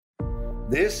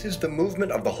This is the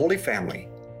movement of the Holy Family.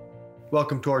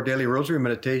 Welcome to our daily rosary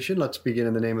meditation. Let's begin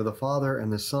in the name of the Father,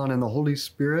 and the Son, and the Holy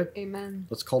Spirit. Amen.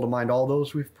 Let's call to mind all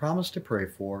those we've promised to pray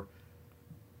for.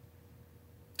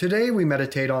 Today we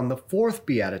meditate on the fourth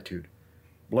beatitude.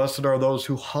 Blessed are those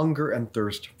who hunger and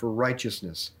thirst for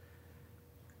righteousness.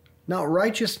 Now,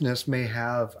 righteousness may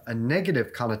have a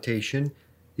negative connotation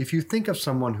if you think of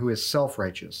someone who is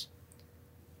self-righteous.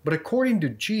 But according to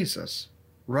Jesus,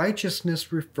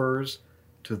 righteousness refers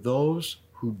to those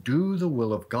who do the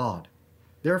will of God.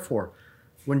 Therefore,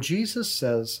 when Jesus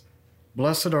says,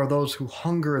 "Blessed are those who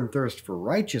hunger and thirst for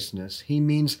righteousness," he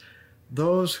means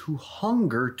those who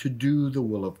hunger to do the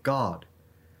will of God,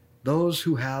 those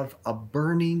who have a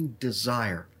burning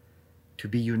desire to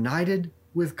be united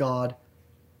with God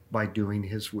by doing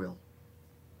his will.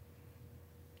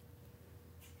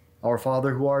 Our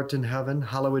Father who art in heaven,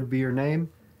 hallowed be your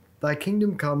name. Thy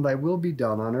kingdom come, thy will be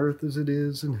done on earth as it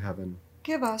is in heaven.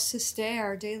 Give us this day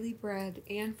our daily bread,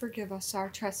 and forgive us our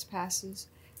trespasses,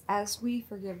 as we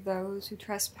forgive those who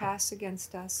trespass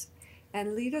against us.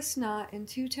 And lead us not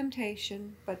into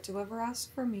temptation, but deliver us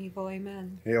from evil.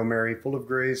 Amen. Hail Mary, full of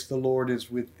grace, the Lord is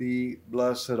with thee.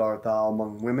 Blessed art thou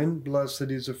among women.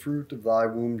 Blessed is the fruit of thy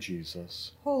womb,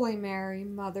 Jesus. Holy Mary,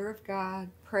 Mother of God,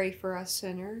 pray for us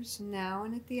sinners, now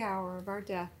and at the hour of our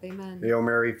death. Amen. Hail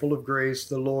Mary, full of grace,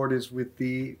 the Lord is with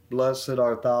thee. Blessed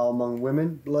art thou among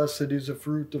women. Blessed is the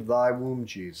fruit of thy womb,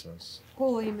 Jesus.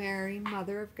 Holy Mary,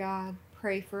 Mother of God,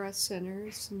 pray for us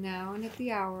sinners, now and at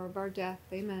the hour of our death.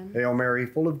 Amen. Hail Mary,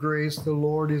 full of grace, the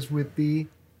Lord is with thee.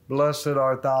 Blessed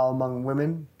art thou among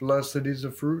women. Blessed is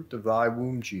the fruit of thy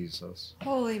womb, Jesus.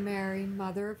 Holy Mary,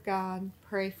 Mother of God,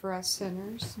 pray for us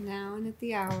sinners, now and at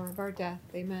the hour of our death.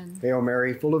 Amen. Hail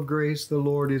Mary, full of grace, the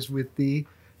Lord is with thee.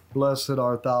 Blessed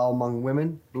art thou among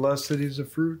women. Blessed is the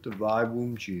fruit of thy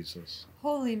womb, Jesus.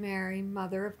 Holy Mary,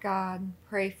 Mother of God,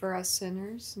 pray for us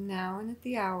sinners, now and at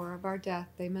the hour of our death.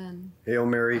 Amen. Hail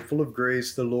Mary, full of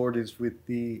grace, the Lord is with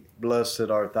thee.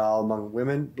 Blessed art thou among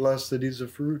women. Blessed is the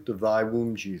fruit of thy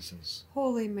womb, Jesus.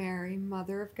 Holy Mary,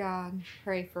 Mother of God,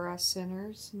 pray for us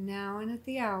sinners, now and at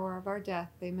the hour of our death.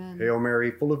 Amen. Hail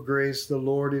Mary, full of grace, the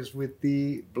Lord is with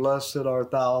thee. Blessed art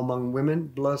thou among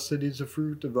women. Blessed is the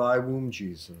fruit of thy womb,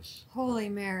 Jesus. Holy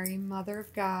Mary, Mother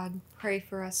of God, pray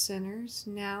for us sinners,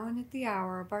 now and at the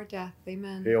hour of our death.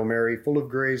 Amen. Hail Mary, full of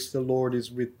grace, the Lord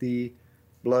is with thee.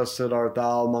 Blessed art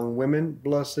thou among women.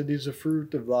 Blessed is the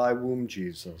fruit of thy womb,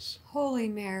 Jesus. Holy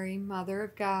Mary, Mother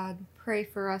of God, pray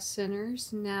for us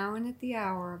sinners, now and at the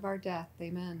hour of our death.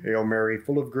 Amen. Hail Mary,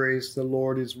 full of grace, the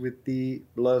Lord is with thee.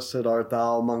 Blessed art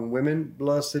thou among women.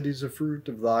 Blessed is the fruit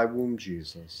of thy womb,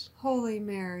 Jesus. Holy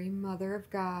Mary, Mother of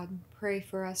God, pray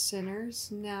for us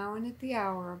sinners, now and at the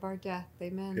hour of our death.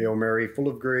 Amen. Hail Mary, full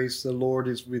of grace, the Lord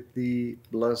is with thee.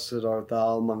 Blessed art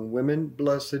thou among women.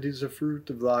 Blessed is the fruit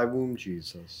of thy womb,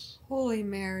 Jesus. Holy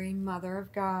Mary, Mother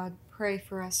of God, pray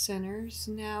for us sinners,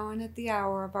 now and at the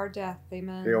hour of our death.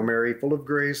 Amen. Hail Mary, full of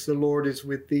grace, the Lord is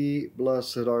with thee.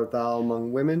 Blessed art thou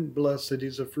among women. Blessed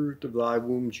is the fruit of thy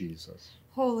womb, Jesus.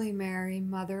 Holy Mary,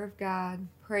 Mother of God,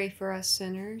 pray for us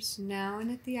sinners, now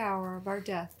and at the hour of our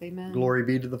death. Amen. Glory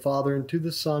be to the Father, and to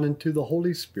the Son, and to the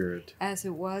Holy Spirit. As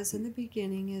it was in the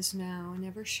beginning, is now, and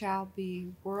ever shall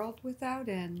be, world without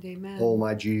end. Amen. O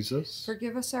my Jesus,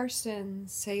 Forgive us our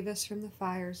sins, save us from the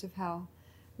fires of hell.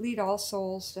 Lead all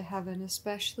souls to heaven,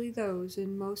 especially those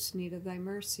in most need of thy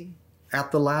mercy.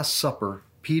 at the Last Supper,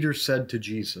 Peter said to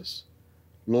Jesus,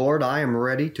 "Lord, I am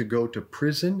ready to go to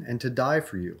prison and to die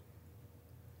for you."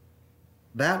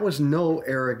 That was no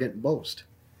arrogant boast.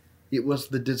 It was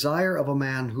the desire of a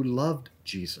man who loved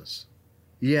Jesus.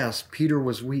 Yes, Peter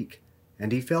was weak,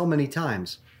 and he fell many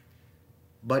times,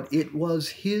 but it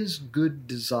was his good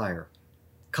desire,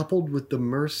 coupled with the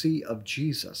mercy of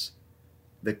Jesus,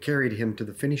 that carried him to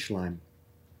the finish line.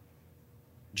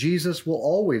 Jesus will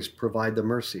always provide the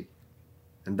mercy,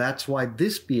 and that's why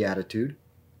this beatitude,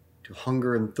 to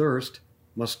hunger and thirst,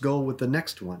 must go with the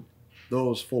next one,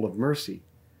 those full of mercy.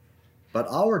 But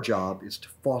our job is to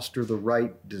foster the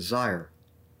right desire.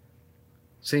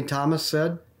 St. Thomas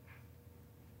said,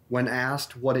 when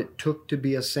asked what it took to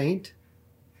be a saint,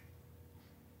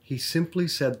 he simply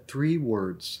said 3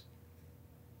 words: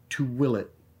 to will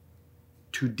it,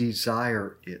 to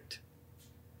desire it.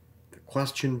 The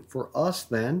question for us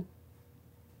then,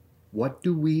 what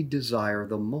do we desire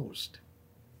the most?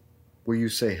 Will you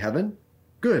say heaven?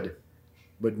 Good,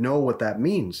 but know what that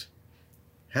means.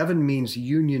 Heaven means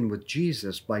union with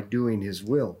Jesus by doing his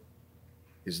will.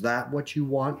 Is that what you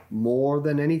want more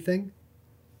than anything?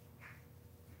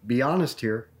 Be honest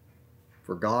here,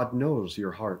 for God knows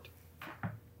your heart.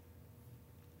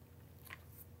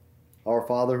 Our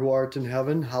Father who art in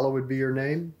heaven, hallowed be your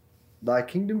name. Thy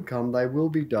kingdom come, thy will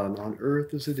be done, on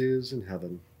earth as it is in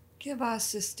heaven. Give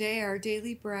us this day our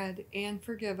daily bread, and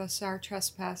forgive us our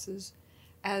trespasses,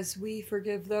 as we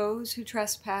forgive those who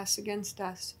trespass against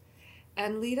us.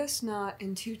 And lead us not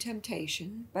into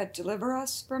temptation, but deliver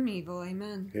us from evil.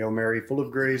 Amen. Hail Mary, full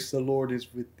of grace, the Lord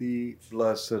is with thee.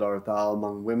 Blessed art thou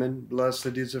among women.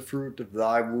 Blessed is the fruit of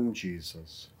thy womb,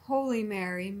 Jesus. Holy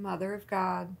Mary, Mother of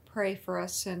God, pray for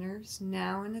us sinners,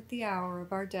 now and at the hour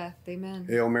of our death. Amen.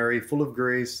 Hail Mary, full of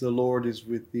grace, the Lord is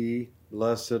with thee.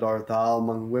 Blessed art thou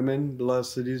among women.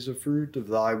 Blessed is the fruit of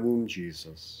thy womb,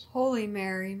 Jesus. Holy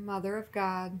Mary, Mother of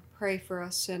God, pray for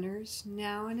us sinners,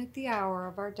 now and at the hour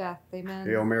of our death. Amen.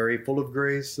 Hail Mary, full of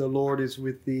grace, the Lord is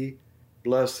with thee.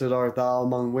 Blessed art thou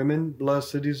among women.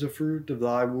 Blessed is the fruit of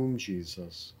thy womb,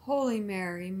 Jesus. Holy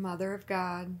Mary, Mother of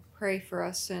God, pray for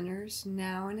us sinners,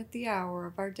 now and at the hour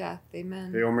of our death.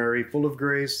 Amen. Hail Mary, full of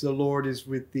grace, the Lord is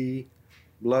with thee.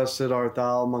 Blessed art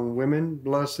thou among women.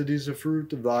 Blessed is the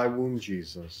fruit of thy womb,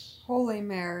 Jesus. Holy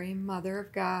Mary, Mother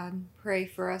of God, pray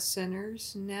for us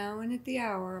sinners, now and at the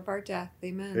hour of our death.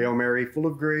 Amen. Hail Mary, full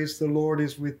of grace, the Lord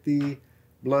is with thee.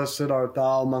 Blessed art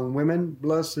thou among women.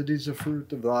 Blessed is the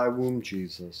fruit of thy womb,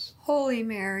 Jesus. Holy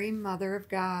Mary, Mother of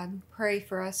God, pray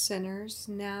for us sinners,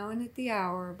 now and at the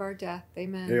hour of our death.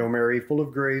 Amen. Hail Mary, full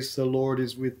of grace, the Lord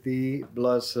is with thee.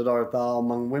 Blessed art thou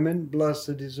among women.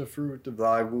 Blessed is the fruit of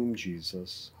thy womb,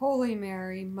 Jesus. Holy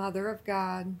Mary, Mother of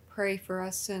God, pray for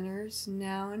us sinners,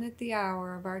 now and at the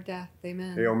hour of our death.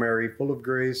 Amen. Hail Mary, full of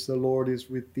grace, the Lord is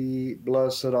with thee.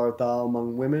 Blessed art thou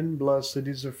among women. Blessed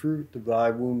is the fruit of thy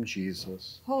womb, Jesus.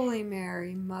 Holy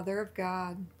Mary, Mother of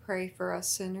God, pray for us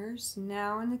sinners,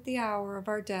 now and at the hour of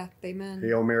our death. Amen.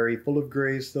 Hail Mary, full of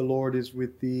grace, the Lord is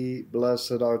with thee.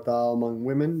 Blessed art thou among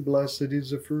women. Blessed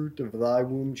is the fruit of thy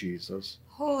womb, Jesus.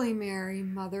 Holy Mary,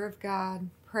 Mother of God,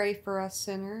 pray for us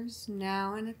sinners,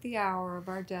 now and at the hour of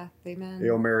our death. Amen.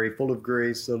 Hail Mary, full of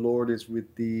grace, the Lord is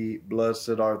with thee.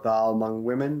 Blessed art thou among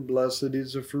women. Blessed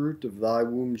is the fruit of thy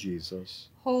womb, Jesus.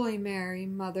 Holy Mary,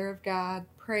 Mother of God,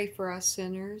 pray for us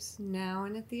sinners, now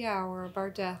and at the hour of our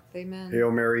death. Amen.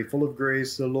 Hail Mary, full of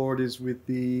grace, the Lord is with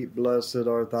thee. Blessed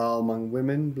art thou among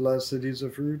women. Blessed is the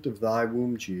fruit of thy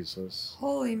womb, Jesus.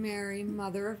 Holy Mary,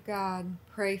 Mother of God,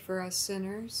 pray for us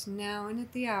sinners, now and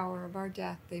at the hour of our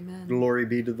death. Amen. Glory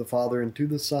be to the Father, and to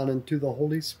the Son, and to the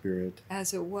Holy Spirit.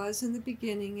 As it was in the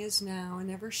beginning, is now,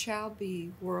 and ever shall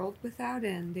be, world without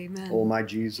end. Amen. O my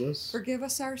Jesus, forgive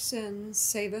us our sins,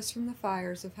 save us from the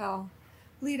fires of hell.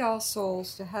 Lead all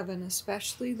souls to heaven,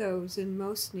 especially those in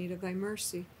most need of thy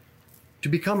mercy. to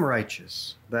become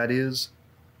righteous, that is,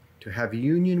 to have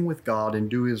union with God and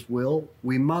do his will,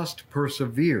 we must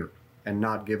persevere and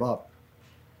not give up.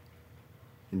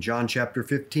 In John chapter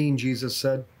 15, Jesus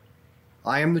said,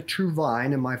 I am the true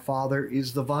vine, and my Father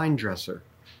is the vine dresser.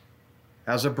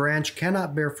 As a branch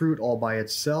cannot bear fruit all by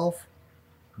itself,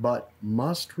 but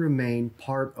must remain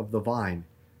part of the vine,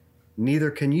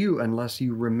 neither can you unless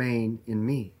you remain in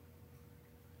me.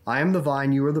 I am the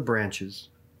vine, you are the branches.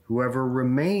 Whoever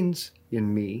remains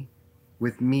in me,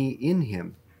 with me in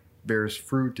him, bears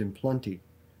fruit in plenty.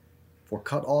 For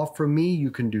cut off from me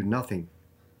you can do nothing.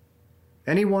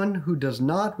 Anyone who does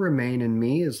not remain in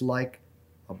me is like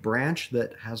a branch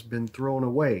that has been thrown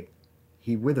away.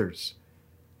 He withers.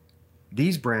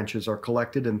 These branches are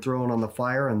collected and thrown on the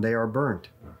fire, and they are burnt.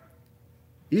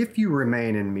 If you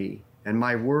remain in me, and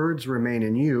my words remain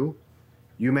in you,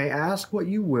 you may ask what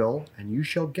you will, and you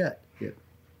shall get it.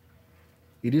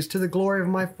 It is to the glory of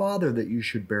my Father that you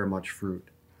should bear much fruit,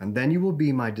 and then you will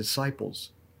be my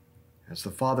disciples. As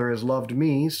the Father has loved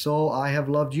me, so I have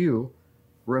loved you.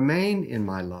 Remain in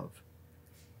my love.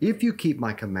 If you keep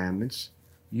my commandments,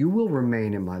 you will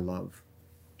remain in my love,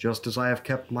 just as I have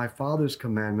kept my Father's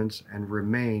commandments and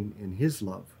remain in his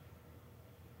love.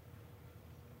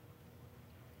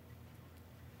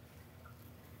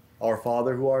 Our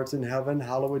Father who art in heaven,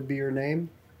 hallowed be your name.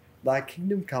 Thy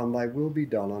kingdom come, thy will be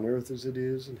done on earth as it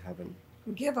is in heaven.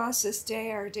 Give us this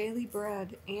day our daily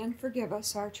bread, and forgive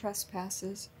us our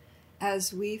trespasses,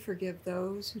 as we forgive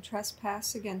those who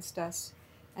trespass against us.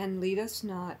 And lead us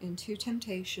not into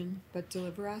temptation, but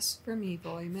deliver us from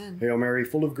evil. Amen. Hail Mary,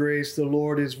 full of grace, the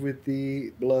Lord is with thee.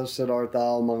 Blessed art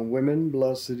thou among women.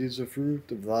 Blessed is the fruit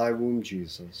of thy womb,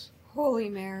 Jesus. Holy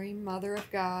Mary, Mother of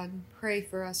God, pray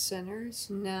for us sinners,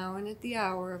 now and at the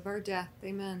hour of our death.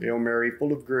 Amen. Hail Mary,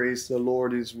 full of grace, the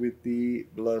Lord is with thee.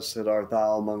 Blessed art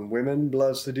thou among women,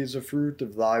 blessed is the fruit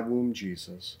of thy womb,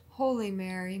 Jesus. Holy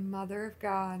Mary, Mother of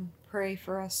God, pray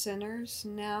for us sinners,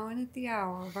 now and at the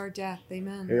hour of our death.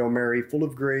 Amen. Hail Mary, full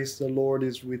of grace, the Lord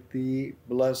is with thee.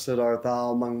 Blessed art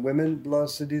thou among women,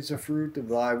 blessed is the fruit of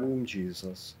thy womb,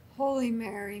 Jesus. Holy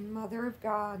Mary, Mother of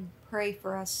God, pray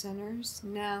for us sinners,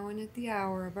 now and at the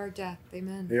hour of our death.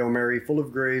 Amen. Hail Mary, full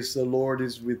of grace, the Lord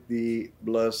is with thee.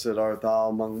 Blessed art thou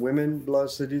among women,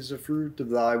 blessed is the fruit of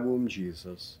thy womb,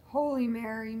 Jesus. Holy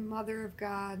Mary, Mother of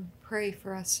God, pray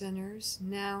for us sinners,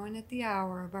 now and at the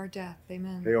hour of our death.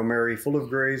 Amen. Hail Mary, full of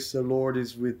grace, the Lord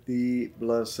is with thee.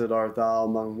 Blessed art thou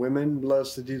among women,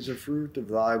 blessed is the fruit of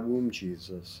thy womb,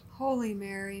 Jesus. Holy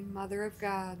Mary, Mother of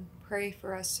God, pray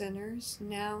for us sinners,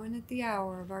 now and at the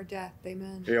hour of our death.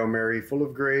 Amen. Hail Mary, full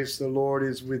of grace, the Lord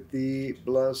is with thee.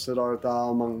 Blessed art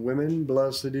thou among women,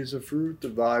 blessed is the fruit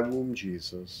of thy womb,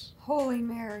 Jesus. Holy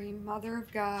Mary, Mother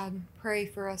of God, pray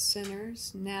for us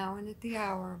sinners, now and at the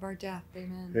hour of our death.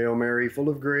 Amen. Hail Mary, full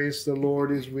of grace, the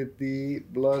Lord is with thee.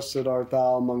 Blessed art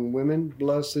thou among women,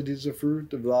 blessed is the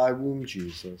fruit of thy womb,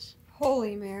 Jesus.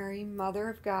 Holy Mary, Mother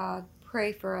of God,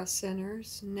 pray for us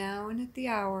sinners, now and at the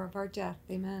hour of our death.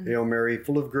 Amen. Hail Mary,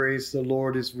 full of grace, the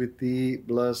Lord is with thee.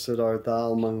 Blessed art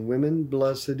thou among women,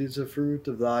 blessed is the fruit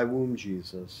of thy womb,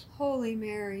 Jesus. Holy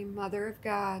Mary, Mother of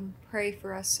God, pray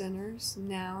for us sinners,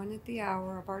 now and at the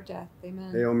hour of our death.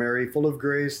 Amen. Hail Mary, full of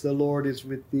grace, the Lord is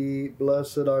with thee.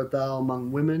 Blessed art thou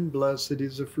among women, blessed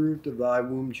is the fruit of thy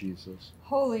womb, Jesus.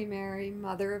 Holy Mary,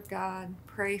 Mother of God,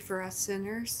 pray for us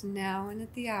sinners, now and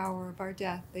at the hour of our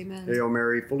death. Amen. Hail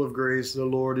Mary, full of grace, the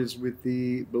Lord is with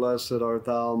thee. Blessed art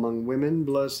thou among women,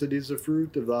 blessed is the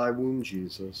fruit of thy womb,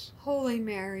 Jesus. Holy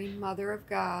Mary, Mother of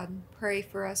God, pray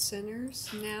for us sinners,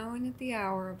 now and at the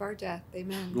hour of our death.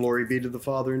 Amen. Glory be to the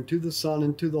Father, and to the Son,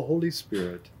 and to the Holy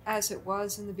Spirit. As it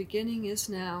was in the beginning, is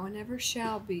now, and ever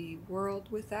shall be, world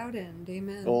without end.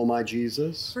 Amen. O my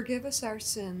Jesus, Forgive us our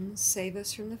sins, save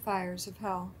us from the fires of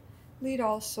hell. Lead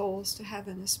all souls to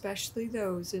heaven, especially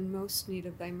those in most need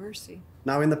of thy mercy.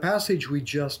 now in the passage we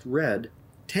just read,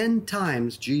 10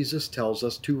 times Jesus tells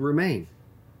us to remain.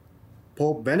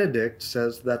 Pope Benedict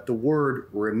says that the word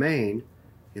remain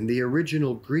in the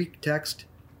original Greek text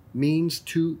means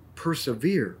to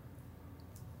persevere.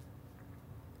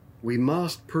 We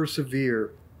must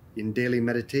persevere in daily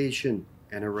meditation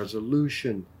and a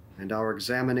resolution and our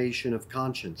examination of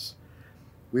conscience.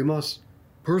 We must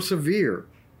persevere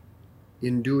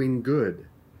in doing good,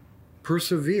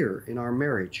 persevere in our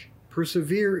marriage,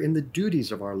 persevere in the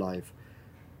duties of our life,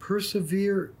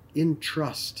 persevere in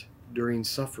trust during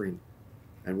suffering.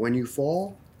 And when you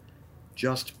fall,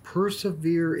 just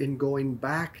persevere in going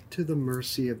back to the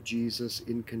mercy of Jesus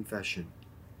in confession.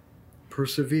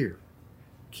 Persevere.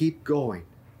 Keep going.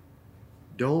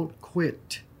 Don't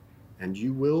quit, and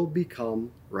you will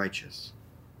become righteous.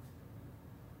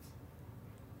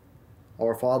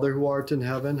 Our Father who art in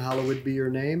heaven, hallowed be your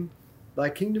name. Thy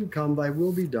kingdom come, thy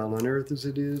will be done on earth as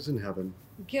it is in heaven.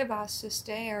 Give us this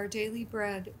day our daily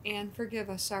bread, and forgive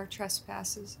us our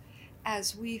trespasses,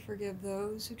 as we forgive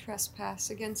those who trespass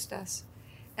against us.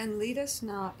 And lead us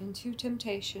not into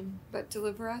temptation, but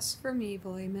deliver us from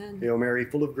evil. Amen. Hail Mary,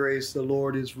 full of grace, the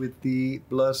Lord is with thee.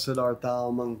 Blessed art thou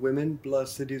among women,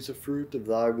 blessed is the fruit of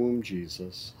thy womb,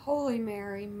 Jesus. Holy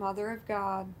Mary, Mother of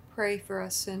God, pray for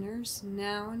us sinners,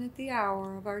 now and at the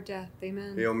hour of our death.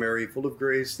 Amen. Hail Mary, full of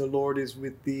grace, the Lord is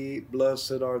with thee.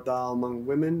 Blessed art thou among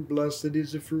women, blessed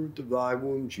is the fruit of thy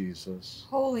womb, Jesus.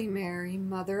 Holy Mary,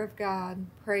 Mother of God,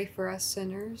 pray for us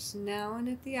sinners, now and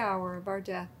at the hour of our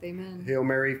death. Amen. Hail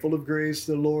Mary, full of grace,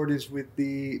 the Lord is with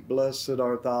thee. Blessed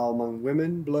art thou among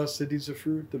women, blessed is the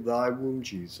fruit of thy womb,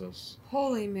 Jesus.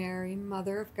 Holy Mary,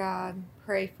 Mother of God,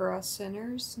 pray for us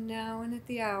sinners, now and at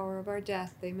the hour of our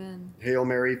death. Amen. Hail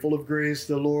Mary, full of grace,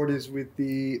 the Lord is with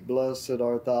thee. Blessed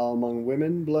art thou among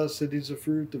women, blessed is the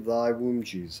fruit of thy womb,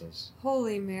 Jesus.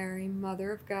 Holy Mary,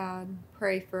 Mother of God,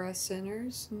 pray for us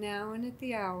sinners, now and at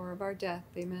the hour of our death.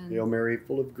 Amen. Hail Mary,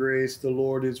 full of grace, the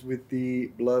Lord is with thee.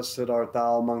 Blessed art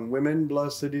thou among women,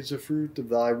 blessed is the fruit of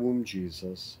thy womb,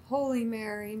 Jesus. Holy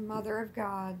Mary, Mother of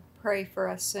God, pray for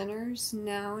us sinners,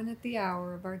 now and at the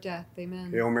hour of our death.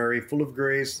 Amen. Hail Mary, full of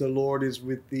grace, the Lord is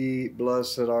with thee.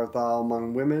 Blessed art thou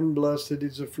among women, blessed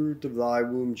is the fruit of thy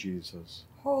womb, Jesus.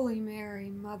 Holy Mary,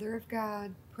 Mother of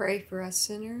God, pray for us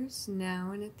sinners,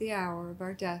 now and at the hour of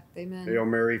our death. Amen. Hail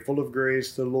Mary, full of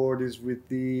grace, the Lord is with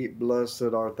thee.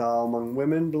 Blessed art thou among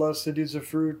women, blessed is the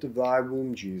fruit of thy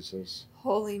womb, Jesus.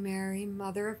 Holy Mary,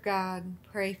 Mother of God,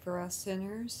 pray for us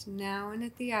sinners, now and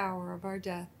at the hour of our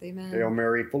death. Amen. Hail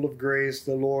Mary, full of grace,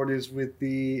 the Lord is with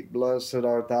thee. Blessed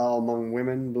art thou among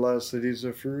women, blessed is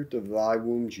the fruit of thy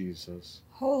womb, Jesus.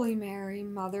 Holy Mary,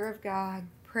 Mother of God,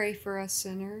 pray for us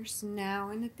sinners, now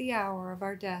and at the hour of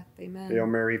our death. Amen. Hail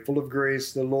Mary, full of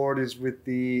grace, the Lord is with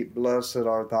thee. Blessed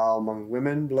art thou among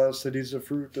women, blessed is the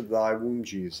fruit of thy womb,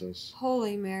 Jesus.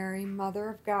 Holy Mary, Mother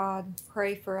of God,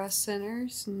 pray for us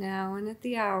sinners, now and at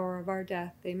the hour of our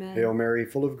death. Amen. Hail Mary,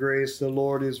 full of grace, the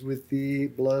Lord is with thee.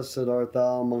 Blessed art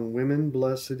thou among women,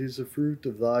 blessed is the fruit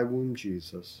of thy womb,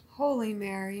 Jesus. Holy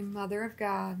Mary, Mother of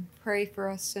God, pray for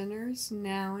us sinners,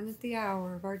 now and at the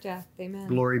hour of our death. Amen.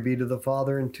 Glory be to the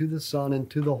Father, and to the Son, and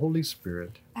to the Holy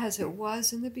Spirit. As it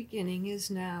was in the beginning, is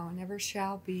now, and ever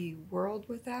shall be, world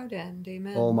without end.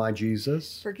 Amen. O my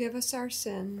Jesus, Forgive us our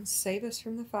sins, save us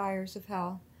from the fires of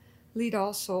hell. Lead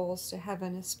all souls to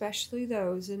heaven, especially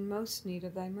those in most need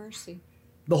of thy mercy.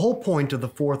 the whole point of the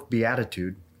fourth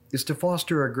beatitude is to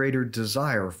foster a greater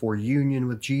desire for union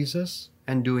with Jesus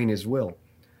and doing his will.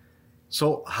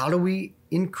 So, how do we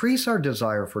increase our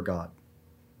desire for God?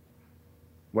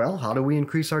 Well, how do we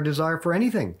increase our desire for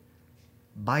anything?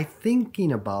 By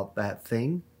thinking about that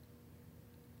thing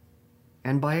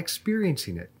and by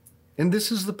experiencing it. And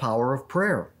this is the power of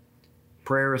prayer.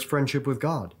 Prayer is friendship with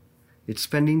God. It's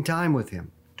spending time with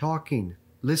him, talking,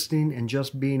 listening, and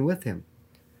just being with him.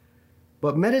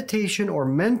 But meditation or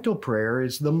mental prayer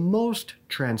is the most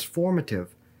transformative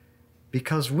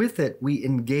because with it we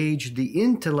engage the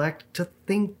intellect to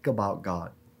think about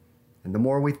God. And the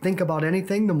more we think about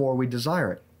anything, the more we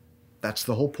desire it. That's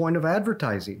the whole point of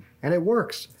advertising, and it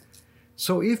works.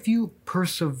 So if you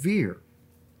persevere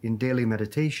in daily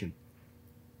meditation,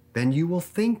 then you will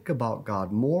think about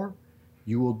God more,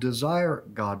 you will desire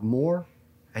God more,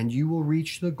 and you will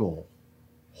reach the goal,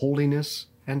 holiness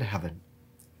and heaven.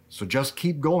 So just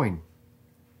keep going.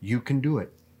 You can do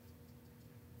it.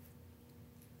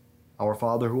 Our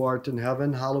Father who art in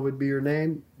heaven, hallowed be your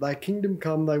name. Thy kingdom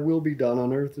come, thy will be done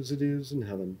on earth as it is in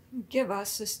heaven. Give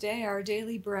us this day our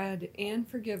daily bread, and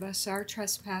forgive us our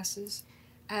trespasses,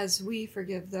 as we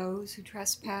forgive those who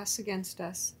trespass against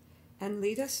us. And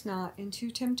lead us not into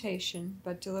temptation,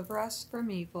 but deliver us from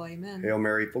evil. Amen. Hail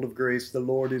Mary, full of grace, the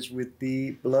Lord is with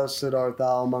thee. Blessed art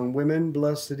thou among women,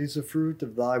 blessed is the fruit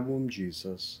of thy womb,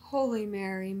 Jesus. Holy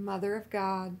Mary, Mother of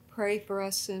God, pray for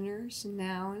us sinners,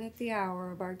 now and at the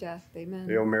hour of our death. Amen.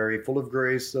 Hail Mary, full of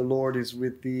grace, the Lord is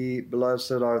with thee.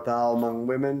 Blessed art thou among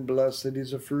women, blessed is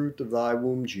the fruit of thy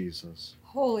womb, Jesus.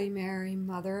 Holy Mary,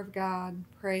 Mother of God,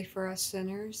 pray for us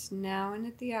sinners, now and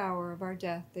at the hour of our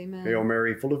death. Amen. Hail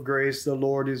Mary, full of grace, the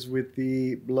Lord is with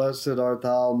thee. Blessed art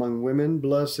thou among women,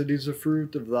 blessed is the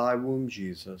fruit of thy womb,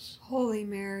 Jesus. Holy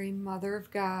Mary, Mother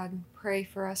of God, pray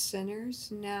for us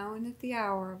sinners, now and at the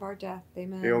hour of our death.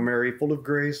 Amen. Hail Mary, full of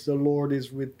grace, the Lord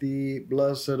is with thee.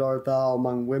 Blessed art thou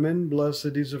among women,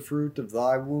 blessed is the fruit of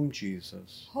thy womb,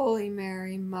 Jesus. Holy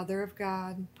Mary, Mother of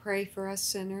God, pray for us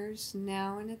sinners,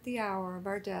 now and at the hour of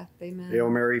our death. Amen. Hail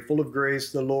Mary, full of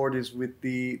grace, the Lord is with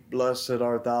thee. Blessed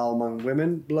art thou among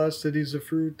women, blessed is the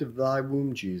fruit of thy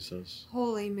womb, Jesus.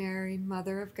 Holy Mary,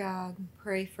 Mother of God,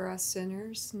 pray for us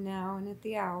sinners, now and at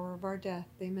the hour of our death.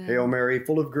 Amen. Hail Mary,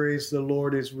 full of grace, the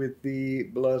Lord is with thee.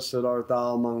 Blessed art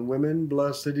thou among women,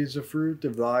 blessed is the fruit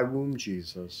of thy womb,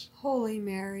 Jesus. Holy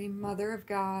Mary, Mother of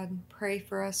God, pray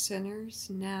for us sinners,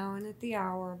 now and at the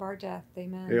hour of our death.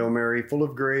 Amen. Hail Mary, full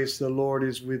of grace, the Lord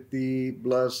is with thee.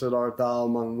 Blessed art thou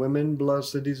among women,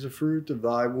 blessed is the fruit of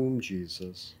thy womb,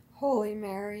 Jesus. Holy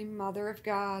Mary, Mother of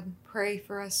God, pray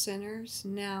for us sinners,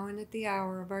 now and at the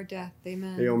hour of our death.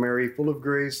 Amen. Hail Mary, full of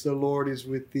grace, the Lord is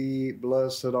with thee.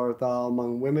 Blessed art thou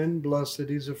among women, blessed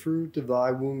is the fruit of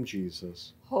thy womb,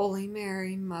 Jesus. Holy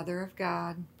Mary, Mother of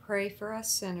God, pray for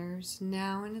us sinners,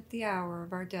 now and at the hour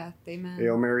of our death. Amen.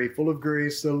 Hail Mary, full of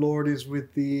grace, the Lord is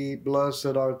with thee. Blessed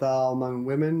art thou among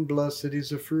women, blessed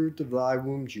is the fruit of thy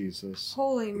womb, Jesus.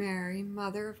 Holy Mary,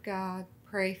 Mother of God,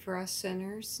 pray for us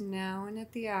sinners, now and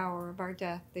at the hour of our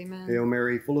death. Amen. Hail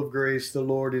Mary, full of grace, the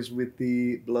Lord is with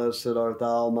thee. Blessed art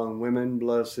thou among women,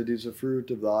 blessed is the fruit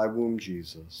of thy womb,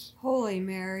 Jesus. Holy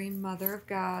Mary, Mother of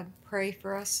God, pray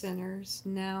for us sinners,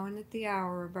 now and at the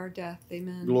hour of our death.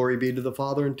 Amen. Glory be to the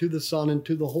Father, and to the Son, and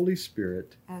to the Holy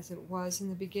Spirit. As it was in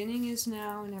the beginning, is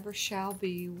now, and ever shall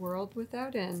be, world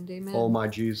without end. Amen. O my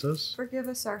Jesus, Forgive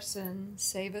us our sins,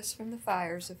 save us from the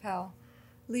fires of hell.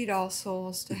 Lead all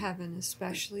souls to heaven,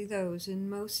 especially those in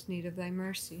most need of thy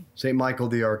mercy. Saint Michael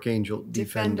the Archangel,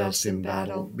 defend us in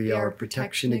battle. Be our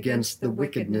protection against the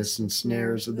wickedness and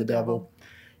snares of the devil.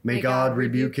 May God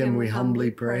rebuke him, we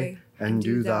humbly pray. And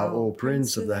do thou, O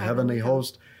Prince of the heavenly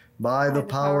host, by the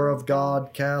power of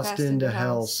God, cast into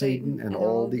hell Satan and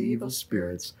all the evil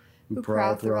spirits who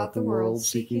prowl throughout the world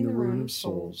seeking the ruin of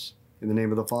souls. In the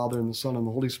name of the Father, and the Son, and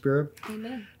the Holy Spirit.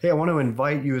 Amen. Hey, I want to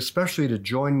invite you especially to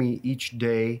join me each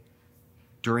day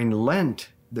during Lent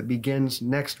that begins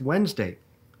next Wednesday,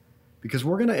 because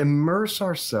we're going to immerse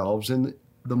ourselves in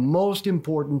the most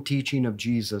important teaching of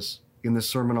Jesus in the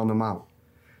Sermon on the Mount,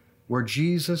 where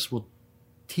Jesus will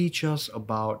teach us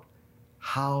about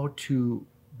how to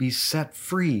be set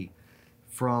free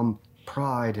from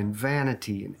pride and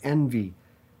vanity and envy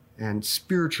and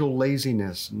spiritual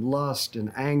laziness and lust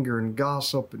and anger and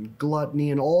gossip and gluttony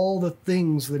and all the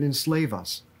things that enslave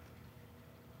us.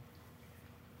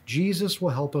 Jesus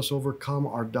will help us overcome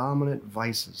our dominant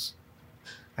vices.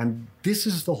 And this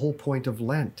is the whole point of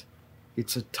Lent.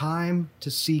 It's a time to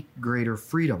seek greater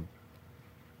freedom.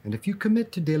 And if you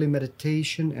commit to daily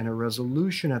meditation and a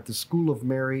resolution at the School of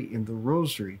Mary in the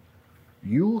Rosary,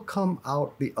 you will come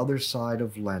out the other side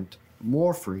of Lent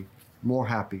more free, more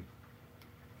happy.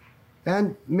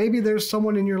 And maybe there's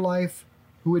someone in your life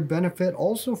who would benefit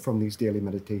also from these daily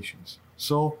meditations.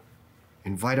 So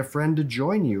invite a friend to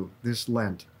join you this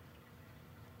Lent.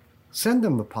 Send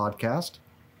them the podcast,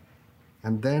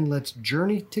 and then let's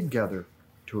journey together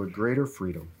to a greater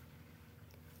freedom.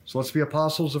 So let's be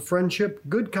apostles of friendship,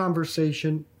 good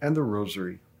conversation, and the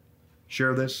Rosary.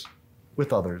 Share this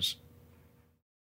with others.